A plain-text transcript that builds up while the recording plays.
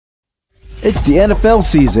It's the NFL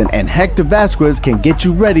season, and Hector Vasquez can get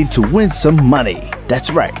you ready to win some money. That's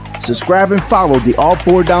right. Subscribe and follow the All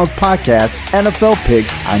Four Downs podcast, NFL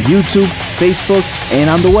Picks, on YouTube, Facebook, and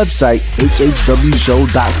on the website,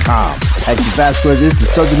 hhwshow.com. Hector Vasquez is the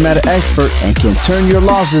subject matter expert and can turn your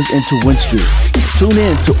losses into win streaks. Tune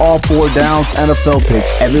in to All Four Downs NFL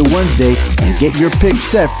Picks every Wednesday and get your picks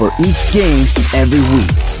set for each game every week.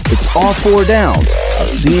 It's All Four Downs, a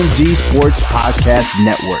CMG Sports Podcast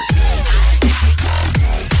Network.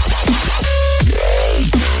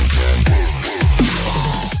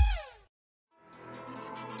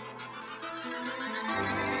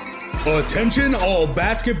 Attention all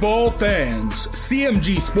basketball fans.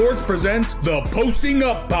 CMG Sports presents the Posting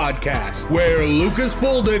Up Podcast, where Lucas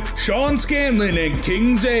Boldick, Sean Scanlon, and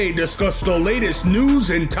Kings A discuss the latest news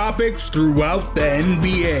and topics throughout the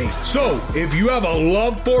NBA. So, if you have a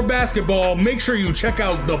love for basketball, make sure you check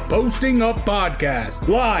out the Posting Up Podcast,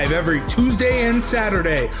 live every Tuesday and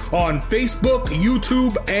Saturday on Facebook,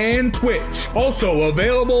 YouTube, and Twitch. Also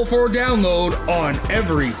available for download on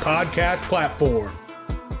every podcast platform.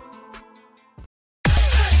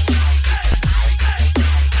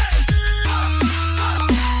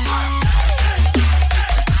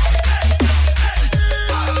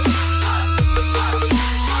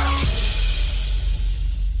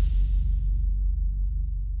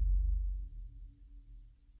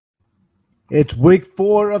 It's week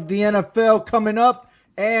 4 of the NFL coming up,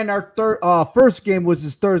 and our first game, which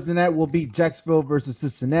is Thursday night, will be Jacksonville versus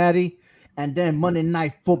Cincinnati. And then Monday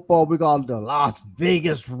Night Football, we got the Las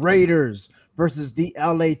Vegas Raiders versus the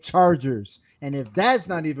LA Chargers. And if that's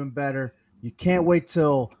not even better, you can't wait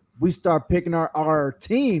till we start picking our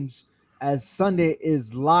teams, as Sunday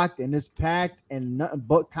is locked and it's packed and nothing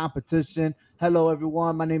but competition. Hello,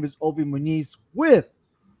 everyone. My name is Ovi Muniz with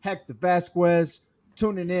Hector Vasquez,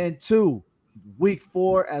 tuning in to week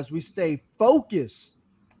 4 as we stay focused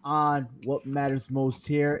on what matters most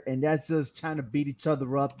here, and that's just trying to beat each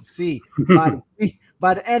other up to see by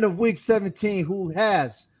the end of week 17 who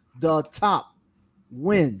has the top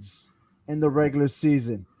wins in the regular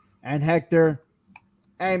season. And Hector,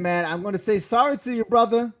 hey man, I'm going to say sorry to you,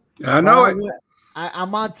 brother. I know it.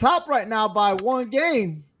 I'm on top right now by one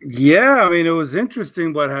game. Yeah, I mean, it was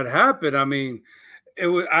interesting what had happened. I mean,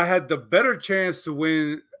 I had the better chance to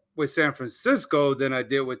win with San Francisco than I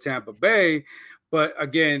did with Tampa Bay. But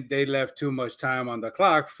again, they left too much time on the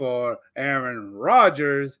clock for Aaron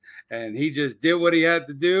Rodgers, and he just did what he had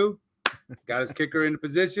to do, got his kicker in the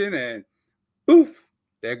position, and poof,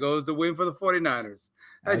 there goes the win for the 49ers.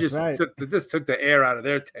 Took the air out of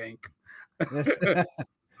their tank.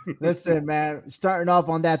 Listen, man, starting off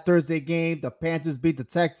on that Thursday game, the Panthers beat the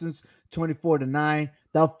Texans 24-9.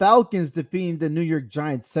 The Falcons defeating the New York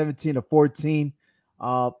Giants 17-14.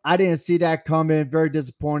 I didn't see that coming. Very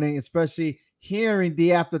disappointing, especially hearing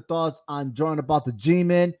the afterthoughts on Jordan about the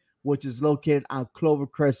G-Men, which is located on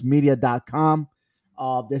clovercrestmedia.com.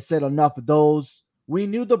 They said enough of those. We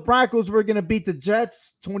knew the Broncos were going to beat the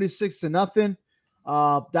Jets 26-0.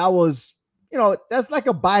 That was, that's like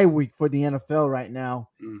a bye week for the NFL right now.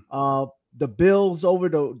 The Bills over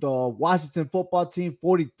the Washington football team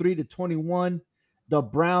 43-21. The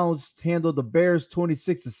Browns handled the Bears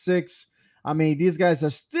 26-6. I mean, these guys are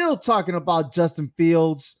still talking about Justin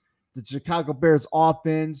Fields, the Chicago Bears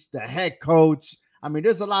offense, the head coach. I mean,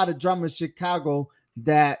 there's a lot of drama in Chicago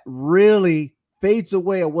that really fades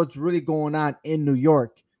away at what's really going on in New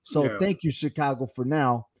York. So Thank you, Chicago, for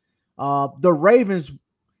now. The Ravens,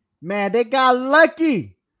 man, they got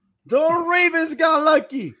lucky. The Ravens got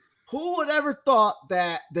lucky. Who would ever thought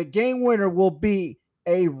that the game winner will be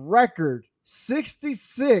a record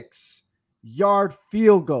 66-yard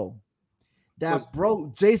field goal that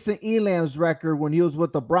broke Jason Elam's record when he was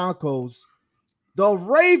with the Broncos? The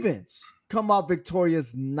Ravens come out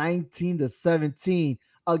victorious 19-17,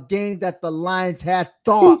 a game that the Lions had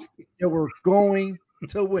thought they were going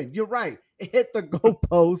to win. You're right. It hit the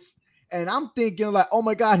goalpost, and I'm thinking like, oh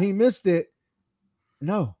my God, he missed it.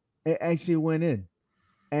 No, it actually went in.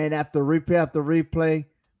 And after replay,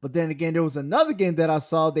 but then again, there was another game that I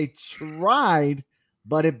saw. They tried,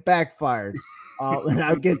 but it backfired. And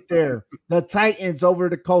I'll get there. The Titans over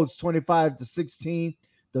the Colts 25-16.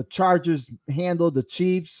 The Chargers handled the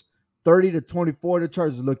Chiefs 30-24. The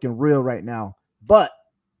Chargers looking real right now. But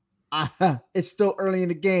it's still early in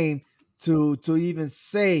the game to even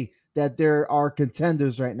say that there are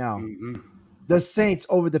contenders right now. Mm-hmm. The Saints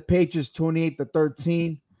over the Patriots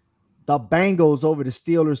 28-13. The Bengals over the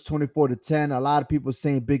Steelers 24-10. A lot of people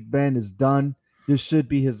saying Big Ben is done. This should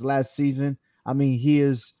be his last season. I mean, he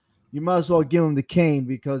is. You might as well give him the cane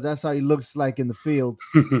because that's how he looks like in the field.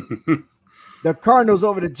 The Cardinals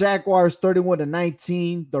over the Jaguars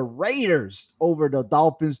 31-19. The Raiders over the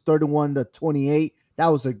Dolphins 31-28. That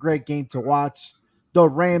was a great game to watch. The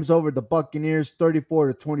Rams over the Buccaneers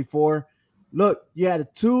 34-24. Look, you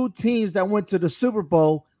had two teams that went to the Super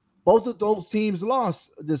Bowl. Both of those teams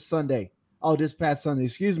lost this past Sunday,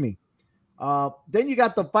 excuse me. Then you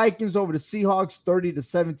got the Vikings over the Seahawks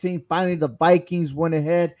 30-17. Finally, the Vikings went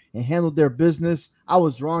ahead and handled their business. I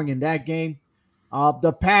was wrong in that game.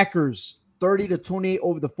 The Packers 30-28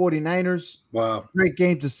 over the 49ers. Wow. Great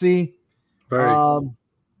game to see. Very.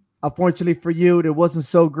 Unfortunately for you, it wasn't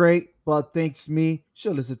so great, but thanks me.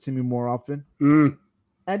 Should listen to me more often. And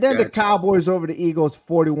then the Cowboys over the Eagles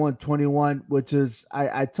 41-21, which is,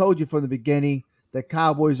 I told you from the beginning, the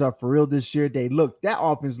Cowboys are for real this year. That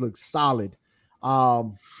offense looks solid.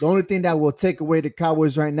 The only thing that will take away the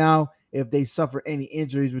Cowboys right now, if they suffer any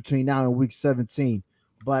injuries between now and week 17.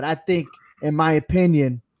 But I think, in my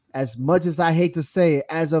opinion, as much as I hate to say it,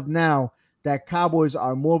 as of now, that Cowboys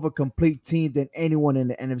are more of a complete team than anyone in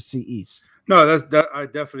the NFC East. No, I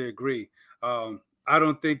definitely agree. I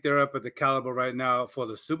don't think they're up at the caliber right now for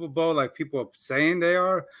the Super Bowl like people are saying they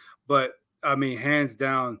are. But, I mean, hands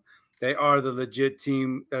down, they are the legit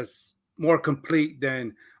team that's more complete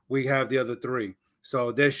than we have the other three.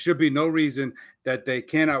 So there should be no reason that they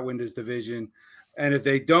cannot win this division. And if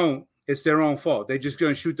they don't, it's their own fault. They're just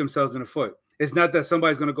going to shoot themselves in the foot. It's not that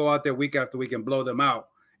somebody's going to go out there week after week and blow them out.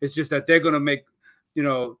 It's just that they're going to make,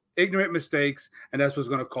 ignorant mistakes, and that's what's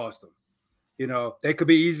going to cost them. They could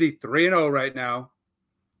be easily 3-0 right now,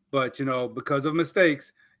 but, because of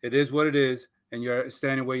mistakes, it is what it is, and you're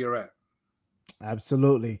standing where you're at.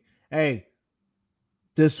 Absolutely. Hey,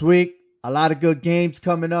 this week, a lot of good games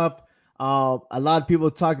coming up. A lot of people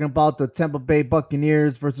talking about the Tampa Bay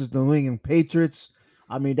Buccaneers versus the New England Patriots.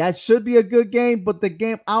 I mean, that should be a good game, but the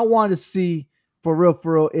game I want to see for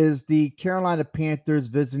real, is the Carolina Panthers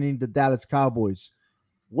visiting the Dallas Cowboys.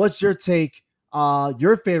 What's your take?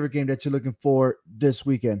 Your favorite game that you're looking for this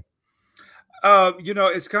weekend?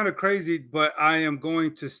 It's kind of crazy, but I am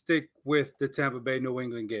going to stick with the Tampa Bay New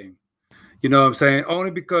England game. You know what I'm saying? Only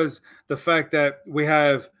because the fact that we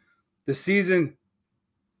have the seasoned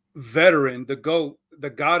veteran, the GOAT, the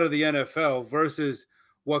god of the NFL versus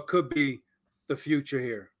what could be the future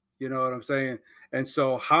here. You know what I'm saying? And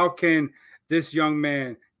so how can this young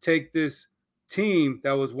man take this team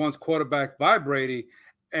that was once quarterbacked by Brady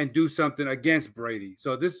and do something against Brady?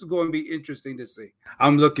 So this is going to be interesting to see.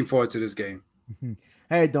 I'm looking forward to this game.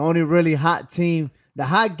 Hey, the only really hot team, the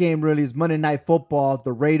hot game really is Monday Night Football.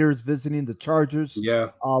 The Raiders visiting the Chargers. Yeah.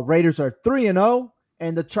 Raiders are 3-0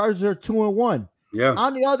 and the Chargers are 2-1. Yeah.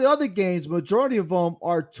 On the other games, majority of them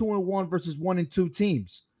are 2-1 versus 1-2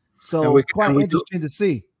 teams. So quite interesting to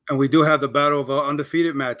see. And we do have the battle of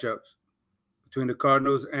undefeated matchups between the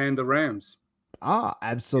Cardinals and the Rams.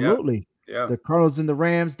 Absolutely. Yeah. The Cardinals and the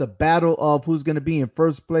Rams, the battle of who's going to be in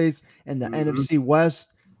first place in the NFC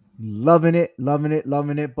West. Loving it.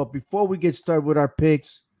 But before we get started with our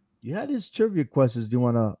picks, you had these trivia questions you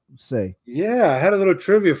want to say? Yeah, I had a little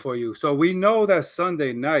trivia for you. So we know that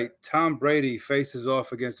Sunday night, Tom Brady faces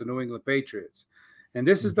off against the New England Patriots. And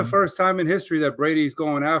this is the first time in history that Brady's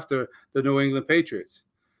going after the New England Patriots.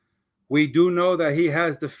 We do know that he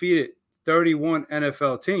has defeated 31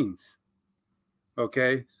 NFL teams.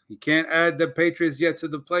 Okay, he can't add the Patriots yet to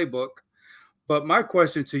the playbook. But my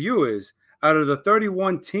question to you is, out of the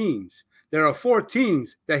 31 teams, there are 4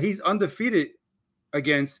 teams that he's undefeated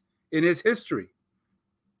against in his history.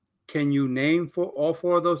 Can you name for all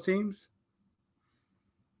 4 of those teams?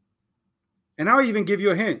 And I'll even give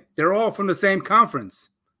you a hint. They're all from the same conference,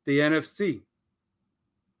 the NFC.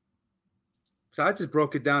 So I just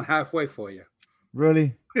broke it down halfway for you.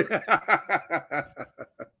 Really?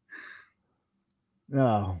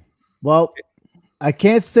 No. Well, I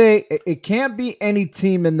can't say it can't be any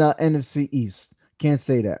team in the NFC East. Can't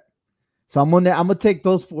say that. So I'm gonna take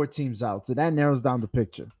those 4 teams out. So that narrows down the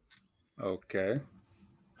picture. Okay.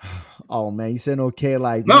 Oh man, you said okay,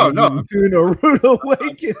 like no, you're in a rude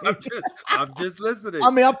awakening. I'm just listening. I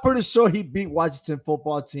mean, I'm pretty sure he beat Washington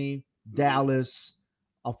football team, Dallas,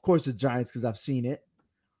 of course the Giants because I've seen it,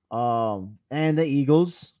 and the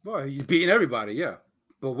Eagles. Boy, he's beating everybody, yeah.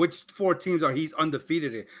 But which 4 teams are he's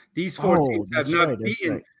undefeated in? These 4 teams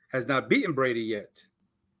has not beaten Brady yet.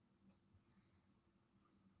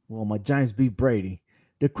 Well, my Giants beat Brady.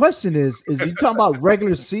 The question is you talking about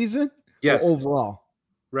regular season? Yes. Or overall?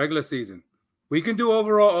 Regular season. We can do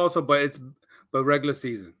overall also, but regular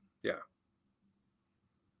season. Yeah.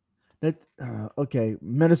 Okay.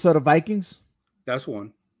 Minnesota Vikings? That's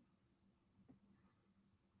one.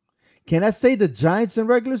 Can I say the Giants in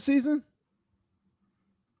regular season?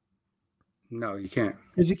 No, you can't.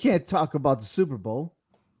 Because you can't talk about the Super Bowl.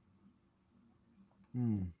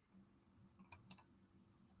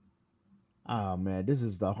 Oh man, this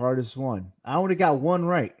is the hardest one. I only got one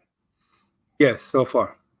right. Yes, so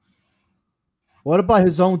far. What about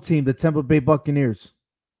his own team, the Tampa Bay Buccaneers?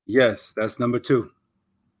 Yes, that's number 2.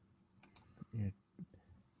 Yeah.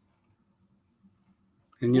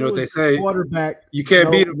 And you know what they say? Quarterback. You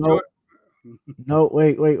can't beat him. No,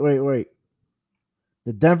 wait.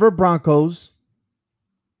 The Denver Broncos.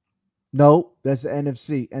 No, that's the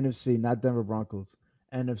NFC. NFC, not Denver Broncos.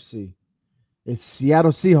 NFC. It's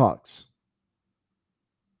Seattle Seahawks.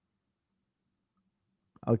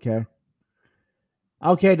 Okay.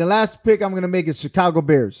 Okay, the last pick I'm going to make is Chicago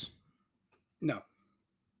Bears. No.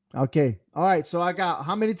 Okay. All right, so I got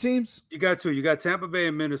how many teams? You got 2. You got Tampa Bay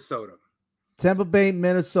and Minnesota. Tampa Bay,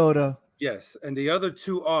 Minnesota. Yes, and the other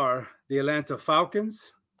 2 are the Atlanta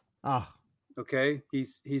Falcons. Okay,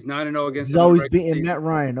 he's 9-0 against. He's always beating Matt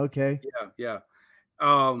Ryan. Okay. Yeah.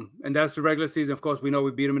 And that's the regular season. Of course, we know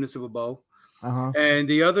we beat him in the Super Bowl. And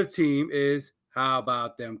the other team is, how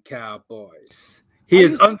about them Cowboys? He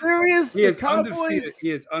is serious. He is undefeated.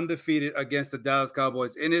 He is undefeated against the Dallas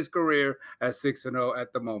Cowboys in his career at 6-0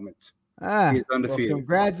 at the moment. He is undefeated. Well,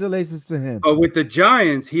 congratulations to him. But with the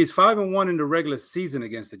Giants, he is 5-1 in the regular season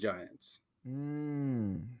against the Giants.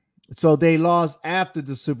 So they lost after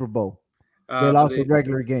the Super Bowl. They lost a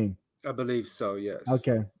regular game. I believe so. Yes.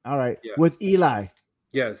 Okay. All right. Yeah. With Eli.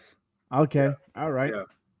 Yes. Okay. Yeah. All right. Yeah.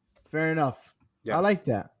 Fair enough. Yeah. I like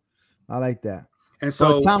that. And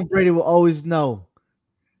so but Tom Brady will always know,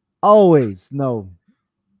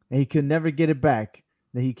 and he could never get it back,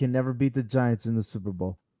 that he can never beat the Giants in the Super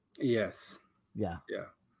Bowl. Yes. Yeah. Yeah.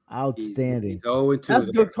 Outstanding. He's 0-2. That's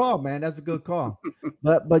a good call, man. That's a good call.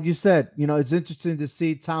 but you said, it's interesting to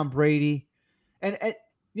see Tom Brady. And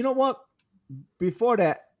you know what? Before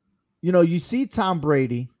that, you see Tom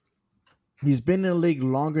Brady. He's been in the league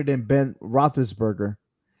longer than Ben Roethlisberger.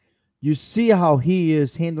 You see how he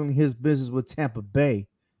is handling his business with Tampa Bay.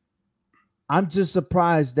 I'm just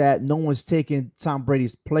surprised that no one's taking Tom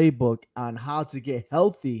Brady's playbook on how to get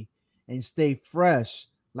healthy and stay fresh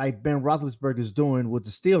like Ben Roethlisberger is doing with the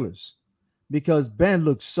Steelers. Because Ben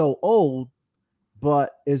looks so old,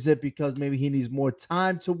 but is it because maybe he needs more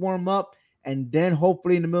time to warm up and then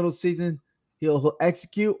hopefully in the middle of the season he'll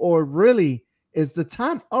execute? Or really, is the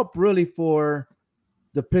time up really for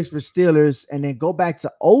the Pittsburgh Steelers and then go back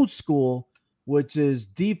to old school, which is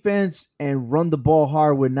defense and run the ball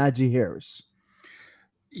hard with Najee Harris?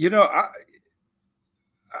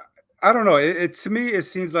 I don't know. To me, it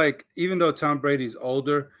seems like even though Tom Brady's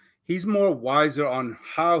older, he's more wiser on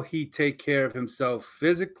how he take care of himself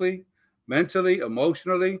physically, mentally,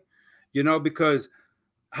 emotionally, because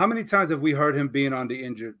how many times have we heard him being on the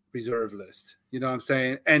injured reserve list? You know what I'm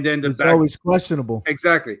saying? And then it's always questionable.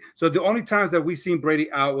 Exactly. So the only times that we've seen Brady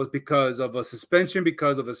out was because of a suspension,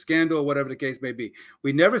 because of a scandal, whatever the case may be.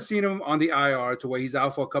 We never seen him on the IR to where he's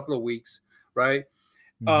out for a couple of weeks, right?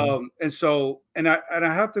 And I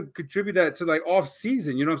have to contribute that to like off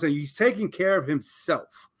season. You know what I'm saying? He's taking care of himself.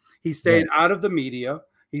 He's staying out of the media.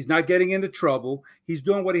 He's not getting into trouble. He's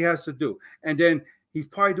doing what he has to do. And then he's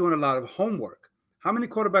probably doing a lot of homework. How many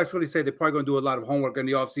quarterbacks really say they're probably going to do a lot of homework in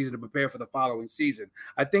the offseason to prepare for the following season?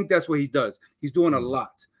 I think that's what he does. He's doing a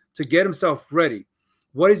lot to get himself ready.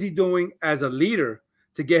 What is he doing as a leader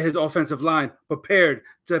to get his offensive line prepared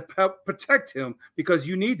to help protect him? Because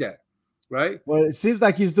you need that, right? Well, it seems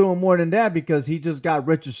like he's doing more than that because he just got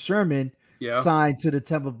Richard Sherman signed to the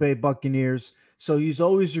Tampa Bay Buccaneers. So he's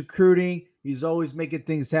always recruiting. He's always making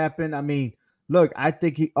things happen. I mean, look, I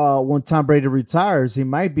think when Tom Brady retires, he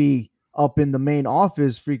might be up in the main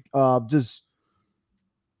office, just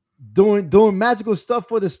doing magical stuff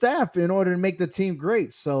for the staff in order to make the team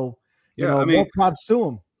great. So, more props to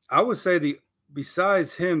him. I would say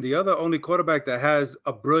besides him, the only quarterback that has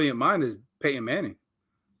a brilliant mind is Peyton Manning.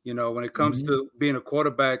 When it comes to being a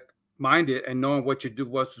quarterback minded and knowing what you do,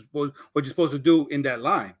 what you're supposed to do in that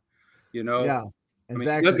line. Yeah.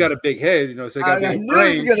 Exactly. I mean, he's got a big head, so he got I knew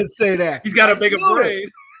he was gonna say that. He's got a bigger brain.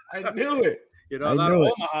 I knew it. A lot of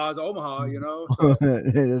Omaha's Omaha, So,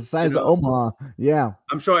 the size of Omaha. Yeah.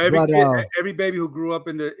 I'm sure every baby who grew up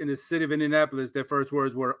in the city of Indianapolis, their first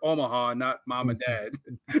words were Omaha, not mom and dad.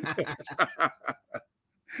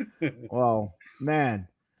 Wow, man.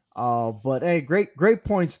 But hey, great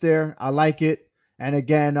points there. I like it. And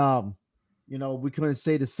again, we couldn't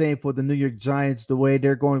say the same for the New York Giants, the way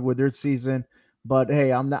they're going with their season. But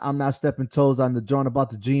hey, I'm not stepping toes on the John about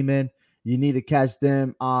the G-Men. You need to catch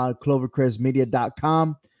them on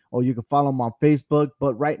clovercrestmedia.com, or you can follow them on Facebook.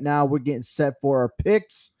 But right now, we're getting set for our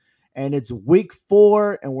picks. and it's week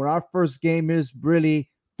 4, and where our first game is really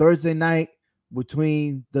Thursday night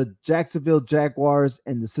between the Jacksonville Jaguars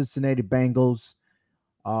and the Cincinnati Bengals.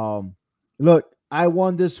 Look, I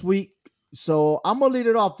won this week, so I'm gonna lead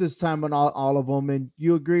it off this time on all of them, and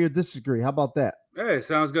you agree or disagree? How about that? Hey,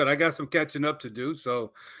 sounds good. I got some catching up to do,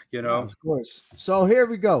 so you Yeah, know. of course. So here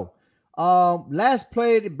we go. Last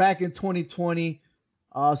played back in 2020.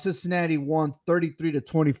 Cincinnati won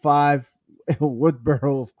 33-25 with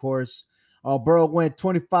Burrow, of course. Burrow went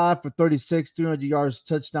 25 for 36, 300 yards,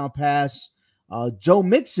 touchdown pass. Joe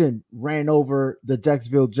Mixon ran over the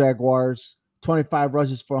Jacksonville Jaguars, 25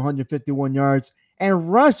 rushes for 151 yards,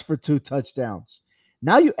 and rushed for 2 touchdowns.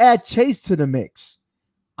 Now you add Chase to the mix.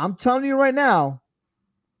 I'm telling you right now,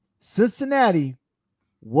 Cincinnati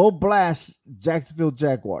will blast Jacksonville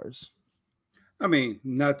Jaguars. I mean,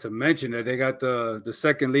 not to mention that they got the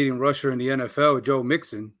second leading rusher in the NFL, Joe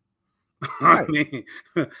Mixon. Right. I mean,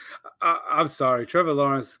 I'm sorry, Trevor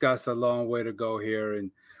Lawrence got a long way to go here, and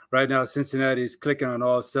right now Cincinnati is clicking on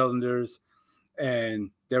all cylinders, and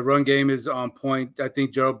their run game is on point. I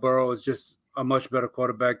think Joe Burrow is just a much better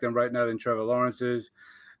quarterback than right now than Trevor Lawrence is.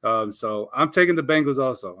 So I'm taking the Bengals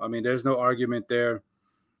also. I mean, there's no argument there.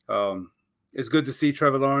 It's good to see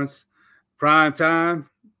Trevor Lawrence prime time.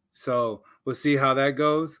 So we'll see how that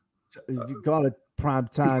goes. You call it prime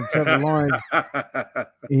time. Trevor Lawrence,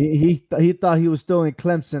 he thought he was still in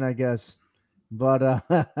Clemson, I guess. But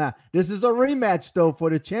this is a rematch, though, for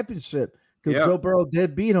the championship because Joe Burrow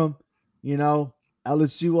did beat him,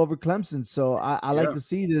 LSU over Clemson. So I like to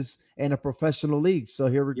see this in a professional league. So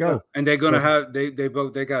here we go. And they're going to have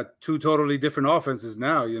they got 2 totally different offenses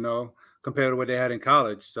now, compared to what they had in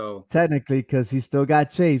college. So technically, because he still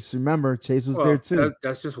got Chase. Remember, Chase was there too.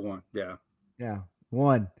 That's just one. Yeah,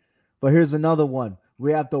 one. But here's another one.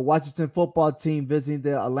 We have the Washington football team visiting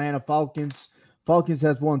the Atlanta Falcons. Falcons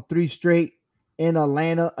has won 3 straight in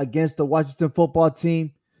Atlanta against the Washington football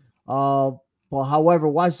team. But however,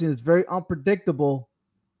 Washington is very unpredictable,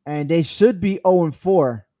 and they should be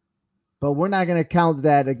 0-4. But we're not going to count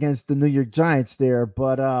that against the New York Giants there.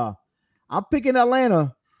 But I'm picking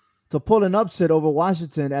Atlanta to pull an upset over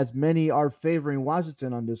Washington, as many are favoring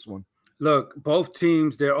Washington on this one. Look, both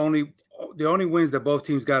teams, the only wins that both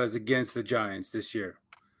teams got is against the Giants this year.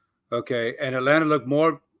 Okay, and Atlanta looked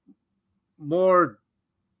more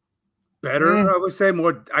better, I would say.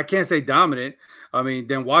 More, I can't say dominant. I mean,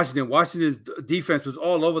 than Washington. Washington's defense was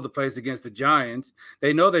all over the place against the Giants.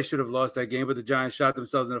 They know they should have lost that game, but the Giants shot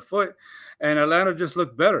themselves in the foot, and Atlanta just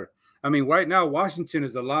looked better. I mean, right now, Washington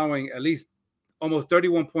is allowing at least almost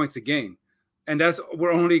 31 points a game. And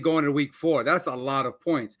we're only going to week 4. That's a lot of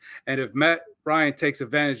points. And if Matt Ryan takes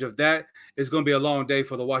advantage of that, it's going to be a long day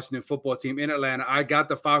for the Washington football team in Atlanta. I got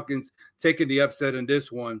the Falcons taking the upset in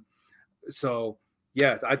this one. So,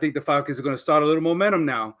 yes, I think the Falcons are going to start a little momentum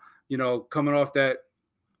now, coming off that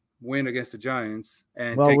win against the Giants.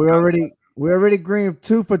 And well, we're already green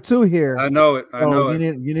 2 for 2 here. I know it.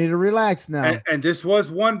 You need to relax now. And this was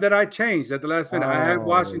one that I changed at the last minute. I had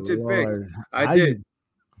Washington picked. I did.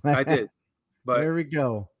 But there we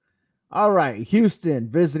go. All right, Houston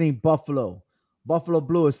visiting Buffalo. Buffalo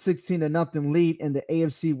blew a 16-0 lead in the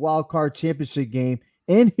AFC Wildcard Championship game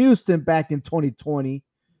in Houston back in 2020.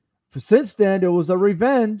 Since then, there was a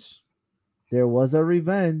revenge.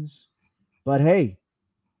 But hey,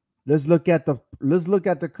 let's look at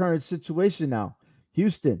the current situation now.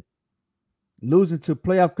 Houston losing to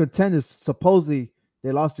playoff contenders. Supposedly,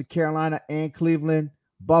 they lost to Carolina and Cleveland.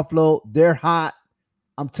 Buffalo, they're hot.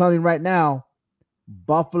 I'm telling you right now,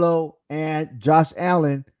 Buffalo and Josh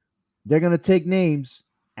Allen, they're going to take names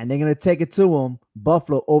and they're going to take it to them.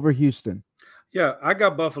 Buffalo over Houston. Yeah, I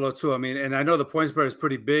got Buffalo too. I mean, and I know the point spread is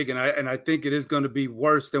pretty big, and I think it is going to be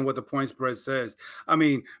worse than what the point spread says. I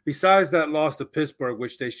mean, besides that loss to Pittsburgh,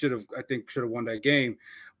 which they should have won that game,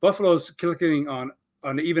 Buffalo's clicking on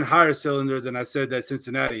an even higher cylinder than I said that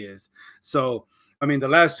Cincinnati is. So, I mean, their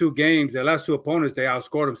last 2 opponents, they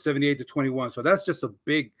outscored them 78-21. So that's just a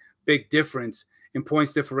big, big difference in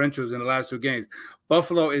points differentials in the last 2 games.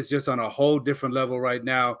 Buffalo is just on a whole different level right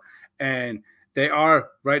now, and they are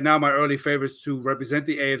right now my early favorites to represent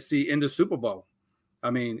the AFC in the Super Bowl. I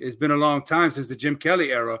mean, it's been a long time since the Jim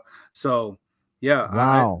Kelly era. So, yeah.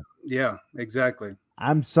 Wow. Yeah, exactly.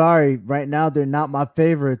 I'm sorry. Right now, they're not my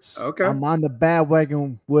favorites. Okay. I'm on the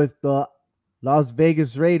bandwagon with the Las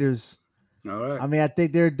Vegas Raiders. All right. I mean, I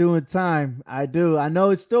think they're doing time. I do. I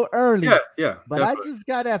know it's still early. Yeah. But definitely. I just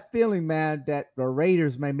got that feeling, man, that the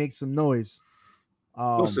Raiders may make some noise.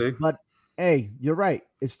 We'll see. But, hey, you're right.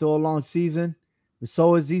 It's still a long season.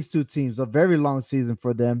 So is these 2 teams. A very long season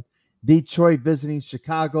for them. Detroit visiting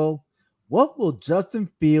Chicago. What will Justin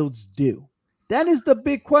Fields do? That is the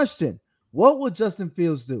big question. What will Justin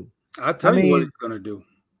Fields do? I'll tell you what he's going to do.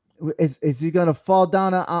 Is he going to fall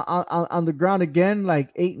down on the ground again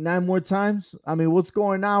like 8-9 more times? I mean, what's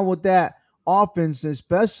going on with that offense,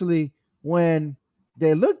 especially when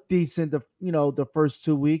they look decent the first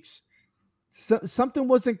 2 weeks? Something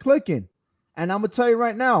wasn't clicking. And I'm going to tell you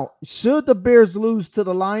right now, should the Bears lose to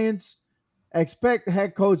the Lions, expect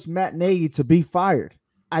head coach Matt Nagy to be fired.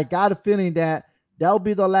 I got a feeling that that'll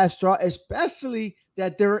be the last straw, especially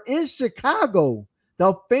that they're in Chicago.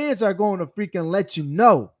 The fans are going to freaking let you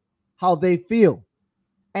know how they feel.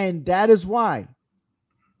 And that is why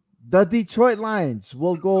the Detroit Lions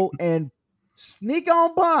will go and sneak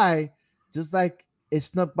on by, just like it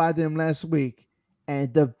snuck by them last week,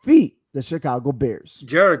 and defeat the Chicago Bears.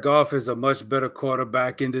 Jared Goff is a much better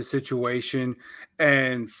quarterback in this situation.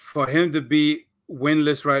 And for him to be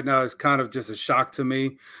winless right now is kind of just a shock to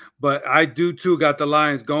me. But I do, too, got the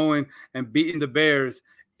Lions going and beating the Bears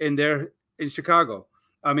in Chicago.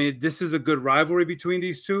 I mean, this is a good rivalry between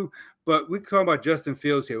these two, but we talk about Justin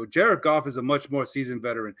Fields here. Jared Goff is a much more seasoned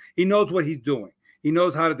veteran. He knows what he's doing. He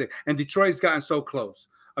knows how to do. And Detroit's gotten so close.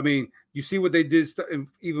 I mean, you see what they did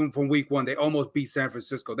even from week one. They almost beat San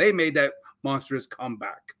Francisco. They made that monstrous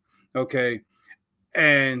comeback, okay?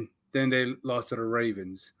 And then they lost to the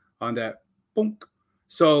Ravens on that boom.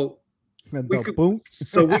 So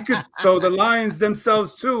the Lions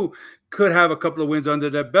themselves too could have a couple of wins under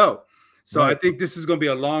their belt. So right. I think this is going to be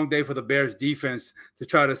a long day for the Bears defense to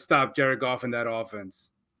try to stop Jared Goff in that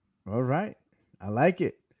offense. All right. I like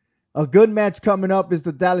it. A good match coming up is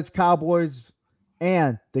the Dallas Cowboys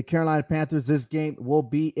and the Carolina Panthers. This game will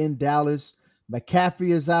be in Dallas.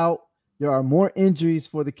 McCaffrey is out. There are more injuries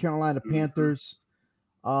for the Carolina Panthers.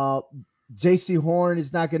 J.C. Horn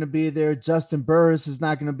is not going to be there. Justin Burris is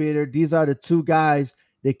not going to be there. These are the two guys,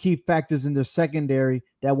 the key factors in their secondary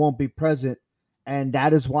that won't be present. And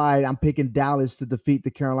that is why I'm picking Dallas to defeat the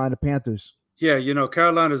Carolina Panthers. Yeah,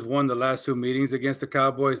 Carolina's won the last two meetings against the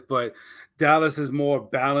Cowboys, but Dallas is more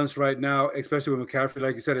balanced right now, especially when McCaffrey,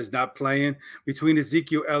 like you said, is not playing. Between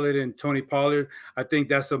Ezekiel Elliott and Tony Pollard, I think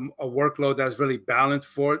that's a workload that's really balanced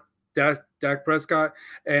for Dak Prescott.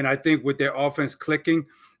 And I think with their offense clicking,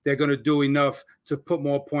 they're going to do enough to put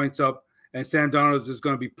more points up. And Sam Darnold is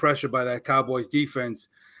going to be pressured by that Cowboys defense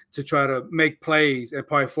to try to make plays and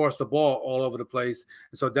probably force the ball all over the place.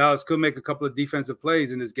 And so Dallas could make a couple of defensive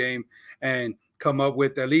plays in this game and come up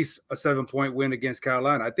with at least a 7-point win against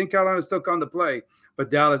Carolina. I think Carolina still come to play,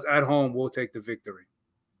 but Dallas at home will take the victory.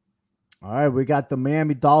 All right, we got the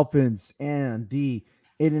Miami Dolphins and the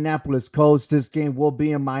Indianapolis Colts. This game will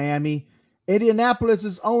be in Miami. Indianapolis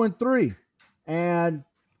is 0-3. And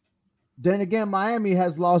then again, Miami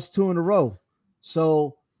has lost 2 in a row.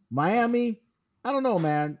 So Miami, I don't know,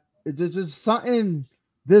 man. It's just something.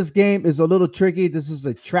 This game is a little tricky. This is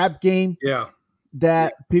a trap game. Yeah.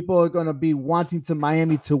 That people are going to be wanting to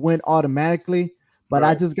Miami to win automatically. But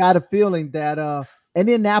right. I just got a feeling that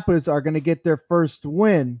Indianapolis are going to get their first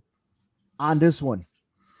win on this one.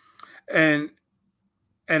 And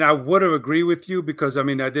I would have agreed with you because, I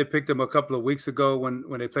mean, I did pick them a couple of weeks ago when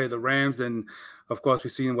they played the Rams. And, of course,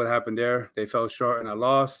 we've seen what happened there. They fell short and I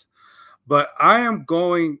lost. But I am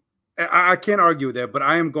going – I can't argue there, but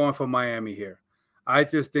I am going for Miami here. I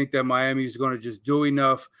just think that Miami is going to just do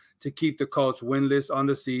enough to keep the Colts winless on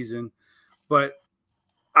the season. But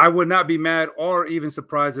I would not be mad or even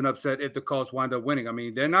surprised and upset if the Colts wind up winning. I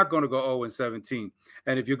mean, they're not going to go 0-17.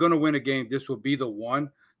 And if you're going to win a game, this will be the one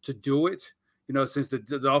to do it. Since the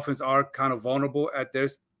Dolphins are kind of vulnerable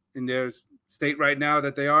in their state right now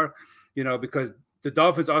that they are, because the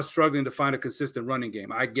Dolphins are struggling to find a consistent running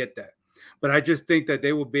game. I get that. But I just think that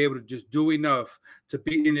they will be able to just do enough to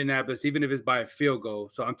beat Indianapolis, even if it's by a field goal.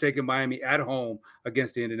 So I'm taking Miami at home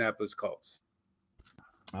against the Indianapolis Colts.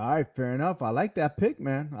 All right, fair enough. I like that pick,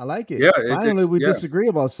 man. I like it. Yeah. Finally, we disagree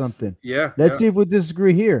about something. Yeah. Let's see if we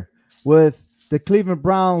disagree here with the Cleveland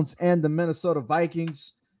Browns and the Minnesota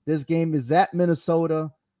Vikings. This game is at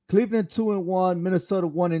Minnesota. Cleveland 2-1, Minnesota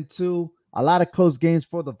 1-2. A lot of close games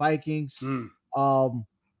for the Vikings.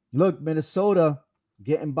 Look, Minnesota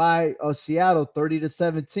getting by Seattle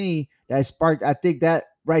 30-17. That sparked, I think that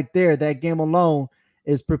right there, that game alone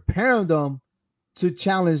is preparing them to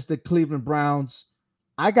challenge the Cleveland Browns.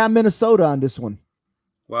 I got Minnesota on this one.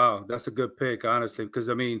 Wow, that's a good pick, honestly, because,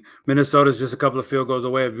 I mean, Minnesota's just a couple of field goals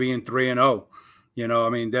away of being 3-0. I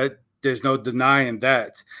mean, that there's no denying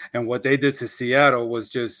that. And what they did to Seattle was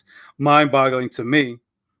just mind-boggling to me,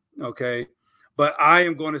 okay? But I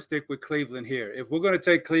am going to stick with Cleveland here. If we're going to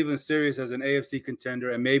take Cleveland serious as an AFC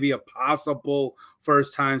contender and maybe a possible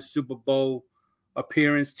first-time Super Bowl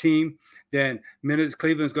appearance team, then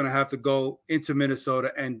Cleveland's going to have to go into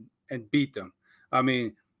Minnesota and beat them. I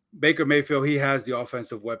mean, Baker Mayfield, he has the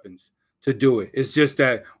offensive weapons to do it. It's just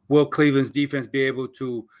that will Cleveland's defense be able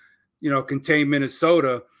to, contain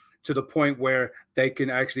Minnesota to the point where they can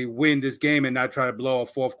actually win this game and not try to blow a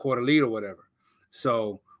fourth quarter lead or whatever.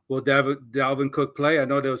 So will Dalvin Cook play? I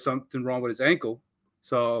know there was something wrong with his ankle.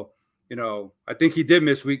 So, I think he did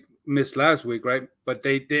miss last week, right? But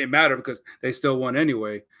they didn't matter because they still won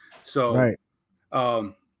anyway. So right.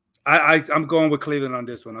 I'm going with Cleveland on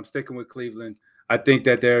this one. I'm sticking with Cleveland. I think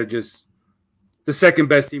that they're just the second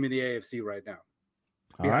best team in the AFC right now.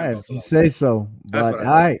 All right, if you say so. But all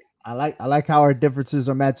right, I like how our differences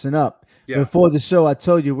are matching up. Yeah. Before the show, I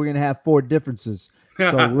told you we're gonna have 4 differences,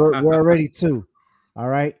 so we're already 2. All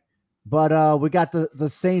right, but we got the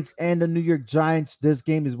Saints and the New York Giants. This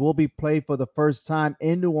game will be played for the first time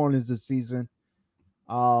in New Orleans this season.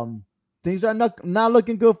 Things are not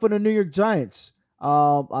looking good for the New York Giants. A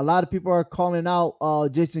lot of people are calling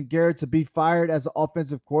out Jason Garrett to be fired as an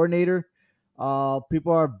offensive coordinator.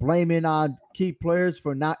 People are blaming on key players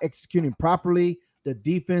for not executing properly. The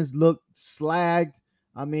defense looked slagged.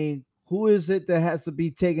 I mean, who is it that has to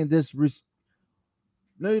be taking this? Let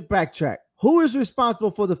me backtrack. Who is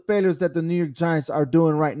responsible for the failures that the New York Giants are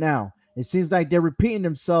doing right now? It seems like they're repeating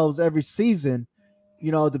themselves every season.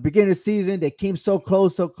 At the beginning of the season, they came so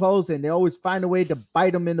close, and they always find a way to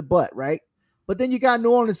bite them in the butt, right? But then you got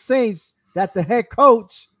New Orleans Saints that the head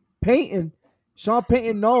coach, Sean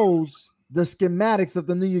Payton knows the schematics of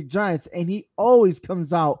the New York Giants, and he always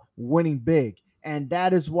comes out winning big. And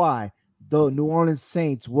that is why the New Orleans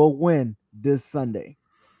Saints will win this Sunday.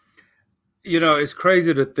 It's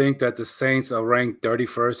crazy to think that the Saints are ranked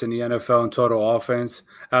 31st in the NFL in total offense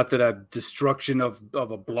after that destruction of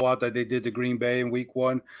a blowout that they did to Green Bay in week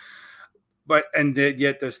 1.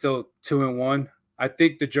 Yet they're still 2-1. I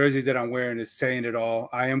think the jersey that I'm wearing is saying it all.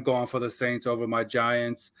 I am going for the Saints over my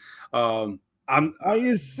Giants. Are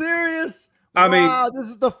you serious? I mean, this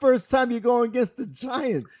is the first time you're going against the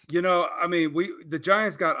Giants. The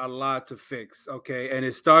Giants got a lot to fix, okay? And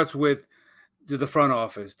it starts with the front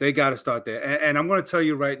office. They got to start there. And I'm going to tell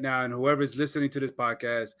you right now, and whoever's listening to this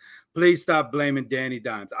podcast, please stop blaming Danny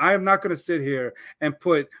Dimes. I am not going to sit here and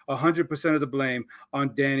put 100% of the blame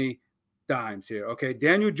on Danny Dimes here, okay?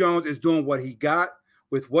 Daniel Jones is doing what he got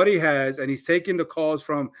with what he has, and he's taking the calls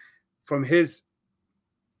from his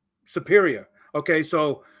superior, okay?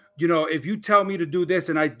 So, if you tell me to do this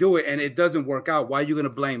and I do it and it doesn't work out, why are you going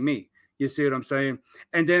to blame me? You see what I'm saying?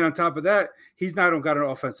 And then on top of that, he's not got an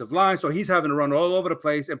offensive line, so he's having to run all over the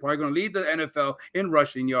place and probably going to lead the NFL in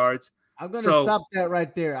rushing yards. I'm going to stop that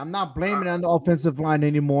right there. I'm not blaming on the offensive line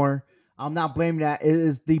anymore. I'm not blaming that. It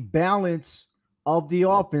is the balance of the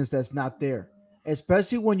offense that's not there,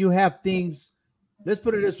 especially when you have things. Let's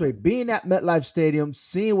put it this way. Being at MetLife Stadium,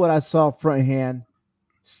 seeing what I saw front hand,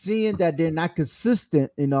 seeing that they're not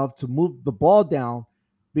consistent enough to move the ball down,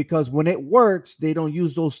 because when it works, they don't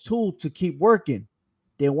use those tools to keep working.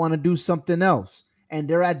 They want to do something else. And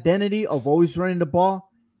their identity of always running the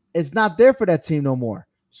ball is not there for that team no more.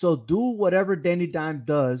 So do whatever Danny Dimes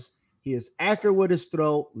does. He is accurate with his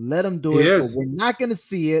throw. Let him do it. But we're not going to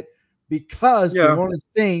see it because the New Orleans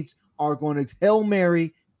Saints are going to Hail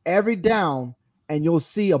Mary every down, and you'll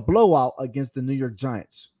see a blowout against the New York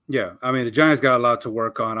Giants. Yeah, the Giants got a lot to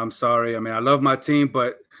work on. I'm sorry. I love my team,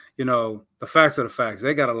 but, the facts are the facts.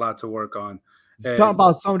 They got a lot to work on. Talking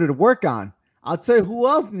about somebody to work on. I'll tell you who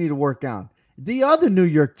else need to work on. The other New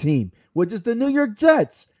York team, which is the New York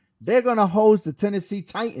Jets. They're going to host the Tennessee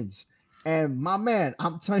Titans. And, my man,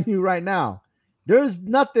 I'm telling you right now, there's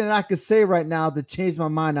nothing I could say right now to change my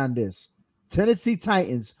mind on this. Tennessee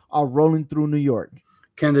Titans are rolling through New York.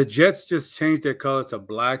 Can the Jets just change their color to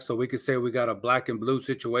black so we could say we got a black and blue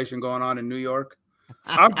situation going on in New York?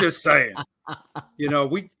 I'm just saying.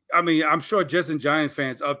 I'm sure Jets and Giant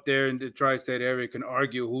fans up there in the tri-state area can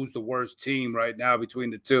argue who's the worst team right now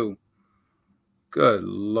between the two. Good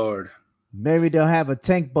Lord. Maybe they'll have a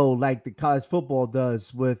tank bowl like the college football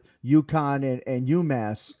does with UConn and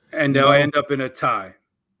UMass. And they'll end up in a tie.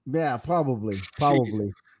 Yeah, probably.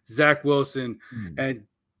 Jeez. Zach Wilson and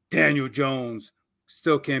Daniel Jones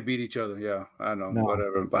still can't beat each other. Yeah, I know,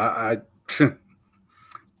 whatever. But I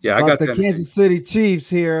got the Kansas City Chiefs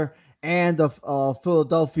here and the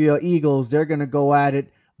Philadelphia Eagles. They're going to go at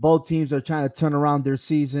it. Both teams are trying to turn around their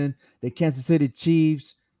season. The Kansas City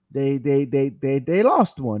Chiefs, they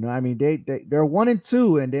lost one. They're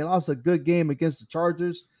 1-2, and they lost a good game against the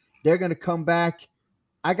Chargers. They're going to come back.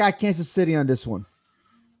 I got Kansas City on this one.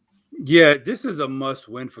 Yeah, this is a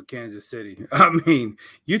must-win for Kansas City.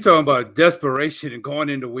 You're talking about desperation and going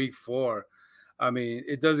into week 4. I mean,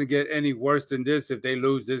 it doesn't get any worse than this if they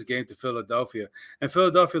lose this game to Philadelphia. And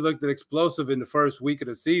Philadelphia looked explosive in the first week of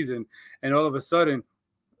the season, and all of a sudden,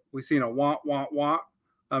 we seen a womp.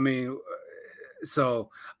 I mean, so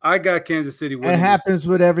I got Kansas City winning. It happens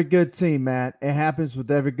with every good team, man. It happens with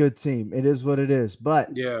every good team. It is what it is. But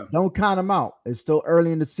don't count them out. It's still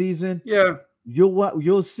early in the season. Yeah.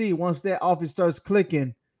 You'll see once that offense starts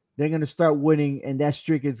clicking, they're going to start winning, and that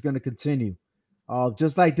streak is going to continue.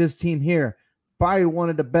 Just like this team here. Probably one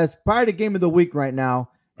of the best, probably the game of the week right now,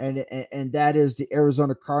 and that is the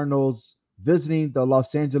Arizona Cardinals visiting the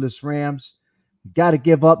Los Angeles Rams. Got to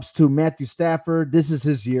give ups to Matthew Stafford. This is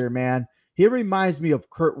his year, man. He reminds me of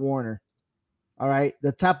Kurt Warner. All right,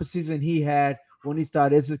 the type of season he had when he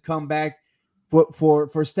started. This is comeback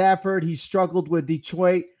for Stafford. He struggled with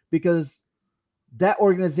Detroit because that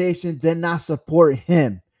organization did not support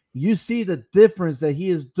him. You see the difference that he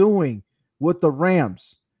is doing with the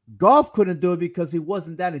Rams. Goff couldn't do it because he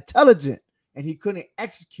wasn't that intelligent and he couldn't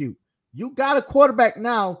execute. You got a quarterback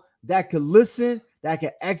now that could listen, that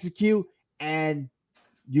can execute, and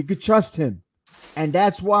you could trust him. And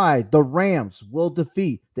that's why the Rams will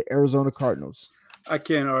defeat the Arizona Cardinals. I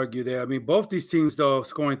can't argue there. I mean, both these teams, though,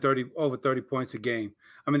 scoring over 30 points a game.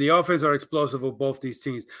 I mean, the offense are explosive with both these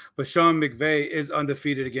teams. But Sean McVay is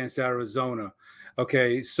undefeated against Arizona.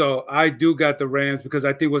 Okay, so I do got the Rams because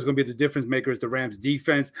I think what's going to be the difference maker is the Rams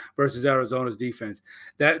defense versus Arizona's defense.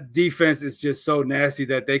 That defense is just so nasty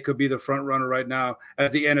that they could be the front runner right now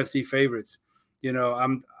as the NFC favorites. You know,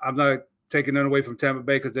 I'm not taking none away from Tampa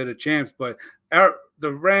Bay because they're the champs, but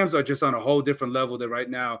the Rams are just on a whole different level right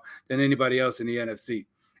now than anybody else in the NFC.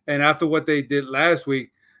 And after what they did last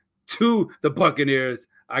week to the Buccaneers,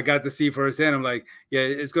 I got to see firsthand. I'm like, yeah,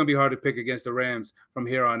 it's going to be hard to pick against the Rams from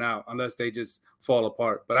here on out unless they just fall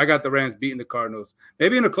apart. But I got the Rams beating the Cardinals.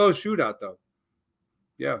 Maybe in a close shootout, though.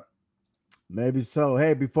 Yeah. Maybe so.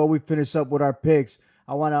 Hey, before we finish up with our picks,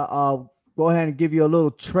 I want to go ahead and give you a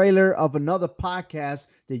little trailer of another podcast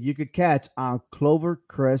that you could catch on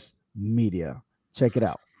Clovercrest Media. Check it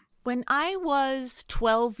out. When I was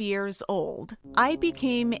 12 years old, I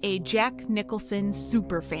became a Jack Nicholson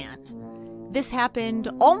superfan. This happened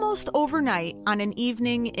almost overnight on an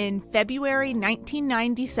evening in February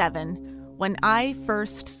 1997 when I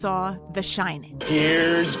first saw The Shining.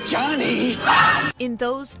 Here's Johnny! In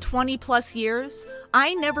those 20-plus years,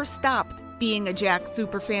 I never stopped being a Jack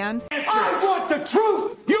superfan. I want the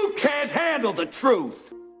truth! You can't handle the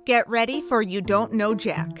truth! Get ready for You Don't Know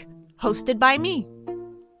Jack, hosted by me.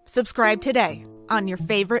 Subscribe today on your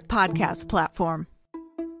favorite podcast platform.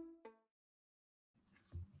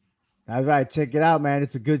 All right, check it out, man.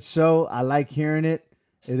 It's a good show. I like hearing it.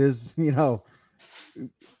 It is, you know,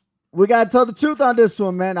 we got to tell the truth on this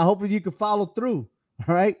one, man. I hope you can follow through.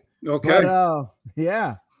 All right. Okay. But,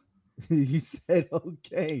 yeah. You said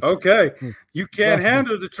okay. Okay. You can't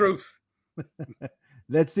handle the truth.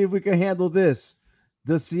 Let's see if we can handle this.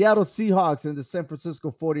 The Seattle Seahawks and the San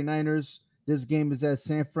Francisco 49ers. This game is at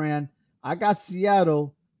San Fran. I got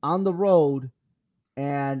Seattle on the road,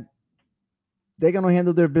 and they're going to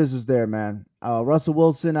handle their business there, man. Russell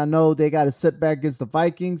Wilson, I know they got a setback against the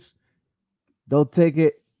Vikings. They'll take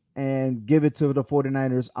it and give it to the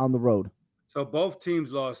 49ers on the road. So both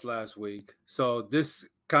teams lost last week. So this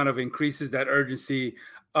kind of increases that urgency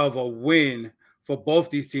of a win for both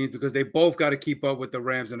these teams because they both got to keep up with the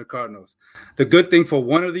Rams and the Cardinals. The good thing for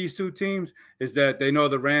one of these two teams is that they know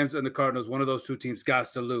the Rams and the Cardinals, one of those two teams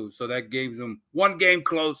got to lose. So that gives them one game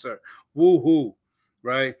closer. Woo-hoo,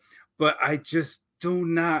 right? But I just do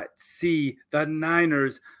not see the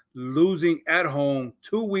Niners losing at home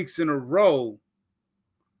 2 weeks in a row.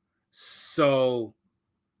 So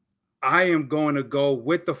I am going to go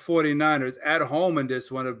with the 49ers at home in this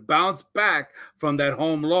one to bounce back from that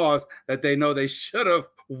home loss that they know they should have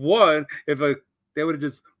won if they would have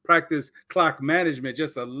just practiced clock management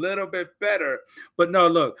just a little bit better. But no,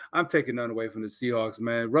 look, I'm taking none away from the Seahawks,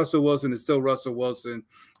 man. Russell Wilson is still Russell Wilson,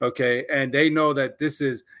 okay? And they know that this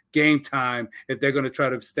is game time if they're going to try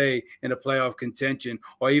to stay in a playoff contention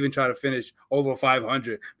or even try to finish over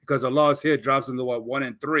 500 because a loss here drops them to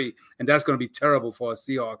 1-3, and that's going to be terrible for a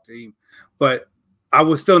Seahawks team. But I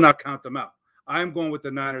will still not count them out. I'm going with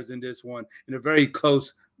the Niners in this one in a very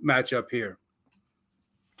close matchup here.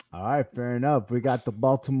 All right, fair enough. We got the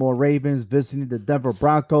Baltimore Ravens visiting the Denver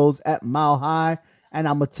Broncos at Mile High, and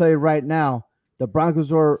I'm going to tell you right now, the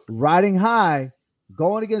Broncos are riding high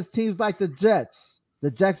going against teams like the Jets,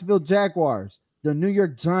 the Jacksonville Jaguars, the New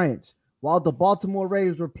York Giants, while the Baltimore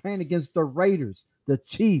Ravens were playing against the Raiders, the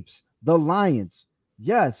Chiefs, the Lions.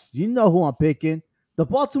 Yes, you know who I'm picking. The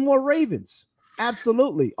Baltimore Ravens.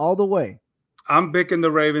 Absolutely, all the way. I'm picking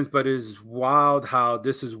the Ravens, but it's wild how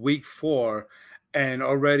this is week 4 and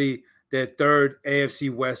already their third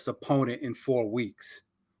AFC West opponent in 4 weeks,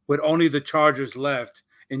 with only the Chargers left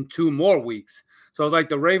in 2 more weeks. So it's like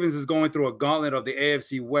the Ravens is going through a gauntlet of the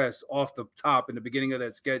AFC West off the top in the beginning of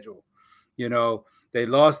their schedule. You know, they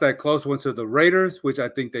lost that close one to the Raiders, which I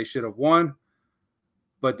think they should have won,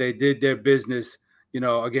 but they did their business,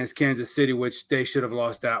 against Kansas City, which they should have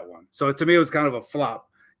lost that one. So to me, it was kind of a flop.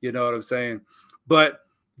 You know what I'm saying? But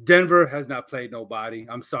Denver has not played nobody.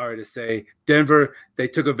 I'm sorry to say. Denver, they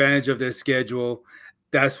took advantage of their schedule.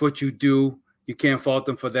 That's what you do. You can't fault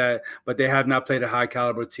them for that. But they have not played a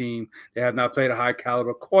high-caliber team. They have not played a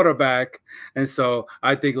high-caliber quarterback. And so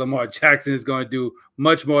I think Lamar Jackson is going to do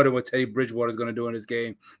much more than what Teddy Bridgewater is going to do in this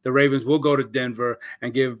game. The Ravens will go to Denver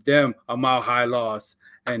and give them a mile-high loss,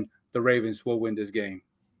 and the Ravens will win this game.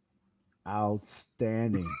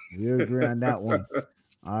 Outstanding. We agree on that one.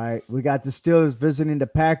 All right, we got the Steelers visiting the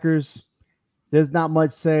Packers. There's not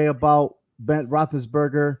much to say about Ben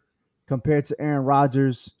Roethlisberger compared to Aaron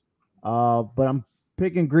Rodgers, but I'm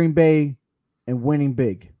picking Green Bay and winning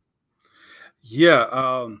big.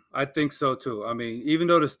 Yeah, I think so too. I mean, even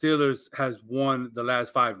though the Steelers has won the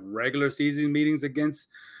last 5 regular season meetings against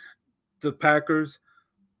the Packers,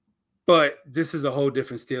 but this is a whole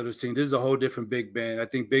different Steelers team. This is a whole different Big Ben. I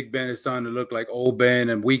think Big Ben is starting to look like old Ben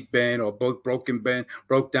and weak Ben, or broken Ben,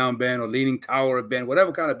 broke down Ben, or leaning tower of Ben,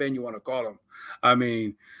 whatever kind of Ben you want to call him. I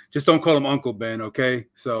mean, just don't call him Uncle Ben, okay?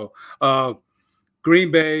 So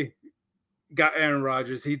Green Bay got Aaron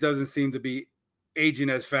Rodgers. He doesn't seem to be aging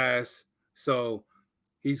as fast. So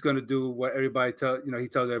he's going to do what everybody he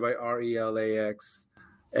tells everybody, RELAX,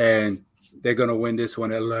 and they're going to win this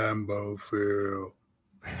one at Lambeau Field.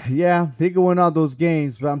 Yeah, he can win all those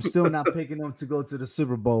games, but I'm still not picking them to go to the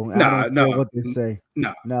Super Bowl. No, I don't care what they say.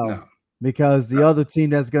 No. Because the other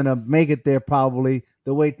team that's going to make it there, probably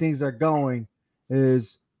the way things are going,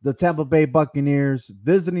 is the Tampa Bay Buccaneers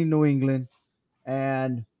visiting New England.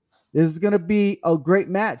 And this is going to be a great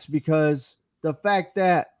match, because the fact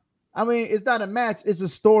that, it's not a match, it's a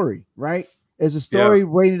story, right? It's a story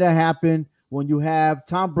waiting to happen when you have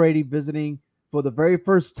Tom Brady visiting for the very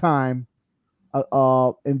first time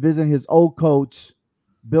and visiting his old coach,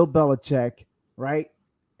 Bill Belichick, right?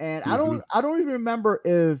 And I don't even remember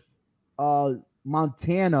if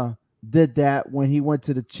Montana did that when he went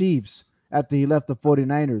to the Chiefs after he left the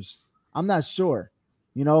 49ers. I'm not sure,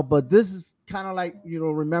 but this is kind of like,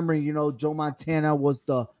 remembering, Joe Montana was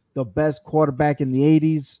the best quarterback in the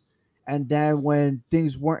 80s. And then when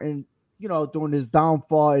things weren't, during his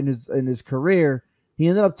downfall in his career, he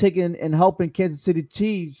ended up taking and helping Kansas City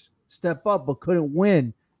Chiefs step up, but couldn't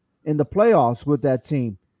win in the playoffs with that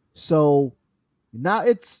team. So now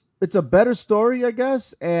it's a better story, I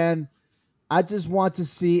guess. And I just want to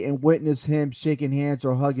see and witness him shaking hands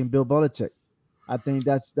or hugging Bill Belichick. I think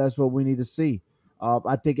that's what we need to see.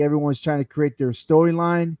 I think everyone's trying to create their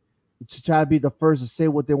storyline to try to be the first to say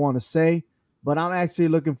what they want to say. But I'm actually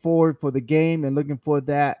looking forward for the game and looking for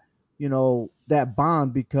that, that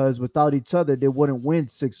bond, because without each other, they wouldn't win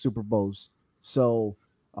 6 Super Bowls. So,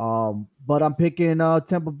 but I'm picking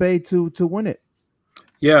Tampa Bay to win it.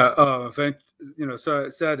 Yeah,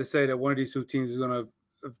 so sad to say that one of these two teams is going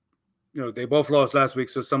to, they both lost last week,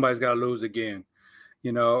 so somebody's got to lose again,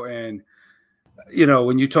 and,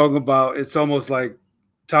 when you talk about, it's almost like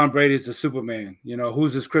Tom Brady is the Superman,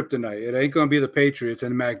 who's his kryptonite? It ain't going to be the Patriots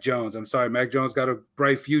and Mac Jones. I'm sorry, Mac Jones got a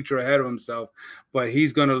bright future ahead of himself, but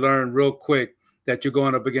he's going to learn real quick that you're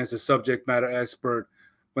going up against a subject matter expert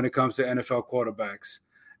when it comes to NFL quarterbacks.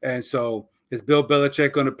 And so is Bill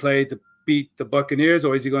Belichick going to play to beat the Buccaneers,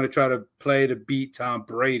 or is he going to try to play to beat Tom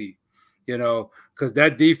Brady? Because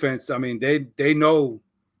that defense, they know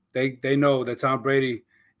that Tom Brady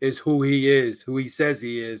is who he is, who he says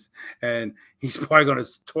he is, and he's probably going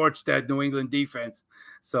to torch that New England defense.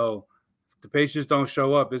 So if the Patriots don't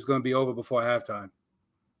show up, it's going to be over before halftime.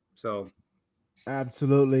 So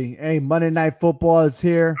absolutely. Hey, Monday Night Football is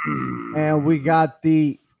here, and we got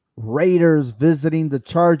the Raiders visiting the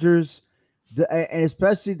Chargers, and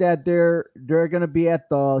especially that they're going to be at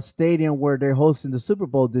the stadium where they're hosting the Super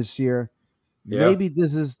Bowl this year. Yeah. Maybe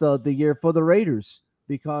this is the year for the Raiders,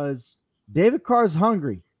 because David Carr is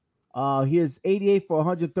hungry. He is 88 for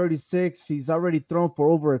 136. He's already thrown for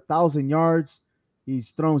over 1,000 yards.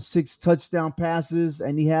 He's thrown 6 touchdown passes,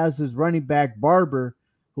 and he has his running back Barber,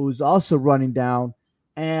 who's also running down.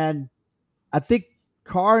 And I think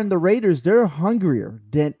Carr and the Raiders, they're hungrier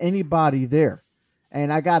than anybody there.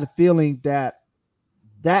 And I got a feeling that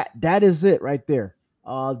is it right there.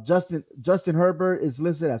 Justin Herbert is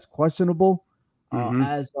listed as questionable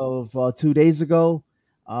as of 2 days ago.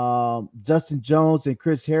 Justin Jones and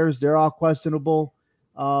Chris Harris, they're all questionable.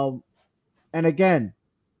 And again,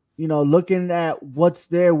 looking at what's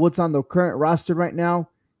there, what's on the current roster right now,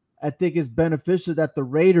 I think it's beneficial that the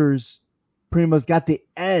Raiders pretty much got the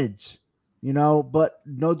edge, but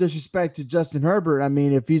no disrespect to Justin Herbert. I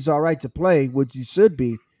mean, if he's all right to play, which he should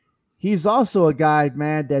be, he's also a guy,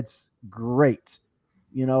 man, that's great.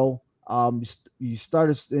 He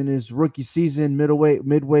started in his rookie season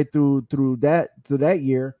midway through that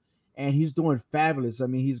year, and he's doing fabulous. I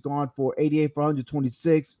mean, he's gone for 88 for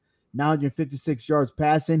 126, 956 yards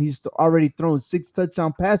passing. He's already thrown 6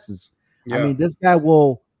 touchdown passes. Yeah. I mean, this guy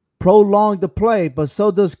will prolong the play, but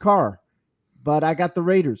so does Carr. But I got the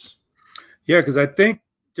Raiders. Yeah, because I think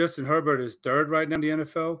Justin Herbert is third right now in the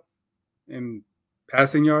NFL in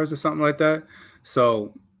passing yards or something like that.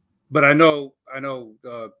 So, but I know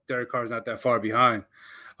Derek Carr is not that far behind.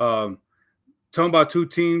 Talking about two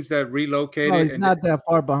teams that relocated. No, he's not that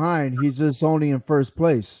far behind. He's just only in first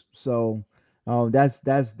place. So that's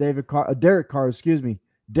Derek Carr. Excuse me,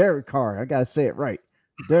 Derek Carr. I gotta say it right.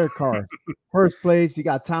 Derek Carr, first place. You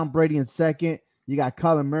got Tom Brady in second. You got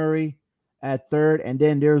Kyler Murray at third, and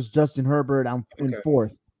then there's Justin Herbert in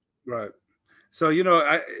fourth. Right. So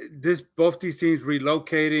both these teams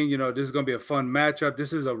relocating. This is going to be a fun matchup.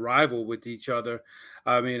 This is a rival with each other.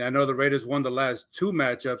 I mean, I know the Raiders won the last 2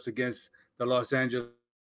 matchups against the Los Angeles.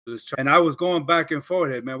 And I was going back and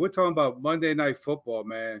forth here, man. We're talking about Monday Night Football,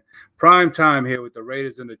 man. Prime time here with the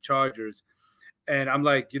Raiders and the Chargers. And I'm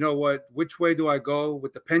like, you know what? Which way do I go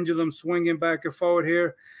with the pendulum swinging back and forward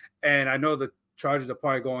here? And I know the Chargers are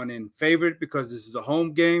probably going in favorite because this is a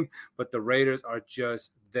home game, but the Raiders are just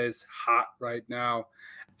this hot right now.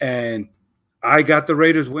 And I got the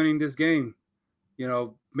Raiders winning this game,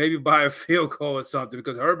 maybe by a field goal or something,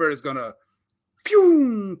 because Herbert is going to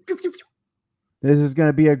This is going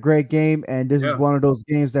to be a great game, and this is one of those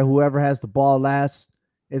games that whoever has the ball last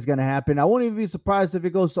is going to happen. I won't even be surprised if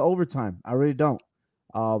it goes to overtime. I really don't.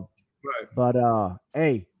 Right. But,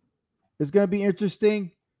 hey, it's going to be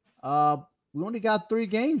interesting. We only got 3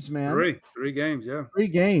 games, man. 3 games, yeah. 3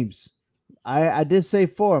 games. I did say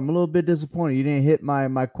 4. I'm a little bit disappointed. You didn't hit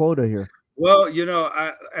my quota here. Well,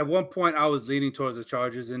 at one point I was leaning towards the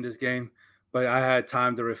Chargers in this game, but I had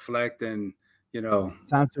time to reflect and,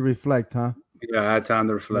 Time to reflect, huh? Yeah, I had time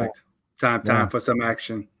to reflect. Yeah. Time for some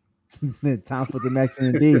action. Time for the action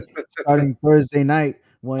indeed. Starting Thursday night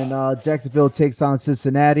when Jacksonville takes on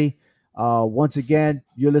Cincinnati. Once again,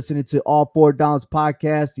 you're listening to All 4 Downs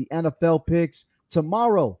podcast, the NFL picks.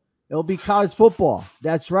 Tomorrow, it'll be college football.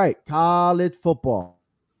 That's right, college football.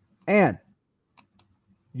 And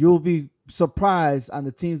you'll be surprised on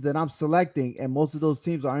the teams that I'm selecting, and most of those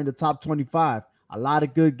teams are in the top 25. A lot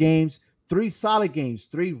of good games, 3 solid games,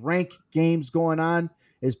 3 ranked games going on,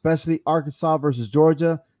 especially Arkansas versus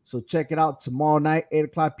Georgia. So check it out tomorrow night,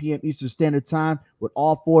 8:00 p.m. Eastern Standard Time with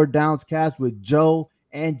All 4 Downs cast with Joe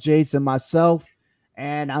and Jace and myself.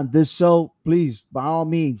 And on this show, please, by all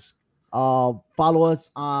means, follow us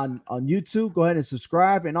on YouTube. Go ahead and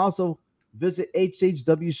subscribe, and also visit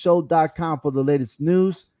hhwshow.com for the latest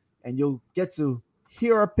news, and you'll get to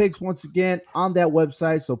hear our picks once again on that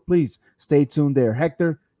website. So please stay tuned there.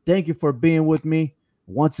 Hector, thank you for being with me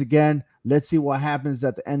once again. Let's see what happens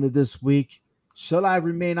at the end of this week. Shall I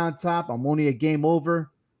remain on top? I'm only a game over.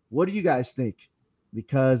 What do you guys think?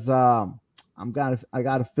 Because I got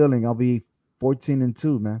a feeling I'll be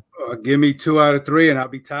 14-2, man. Give me 2 out of 3, and I'll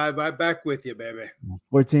be tied right back with you, baby.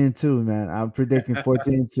 14-2, man. I'm predicting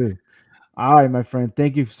 14-2. All right, my friend.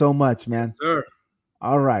 Thank you so much, man. Yes, sir.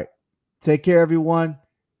 All right. Take care, everyone,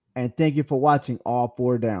 and thank you for watching All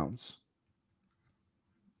 4 Downs.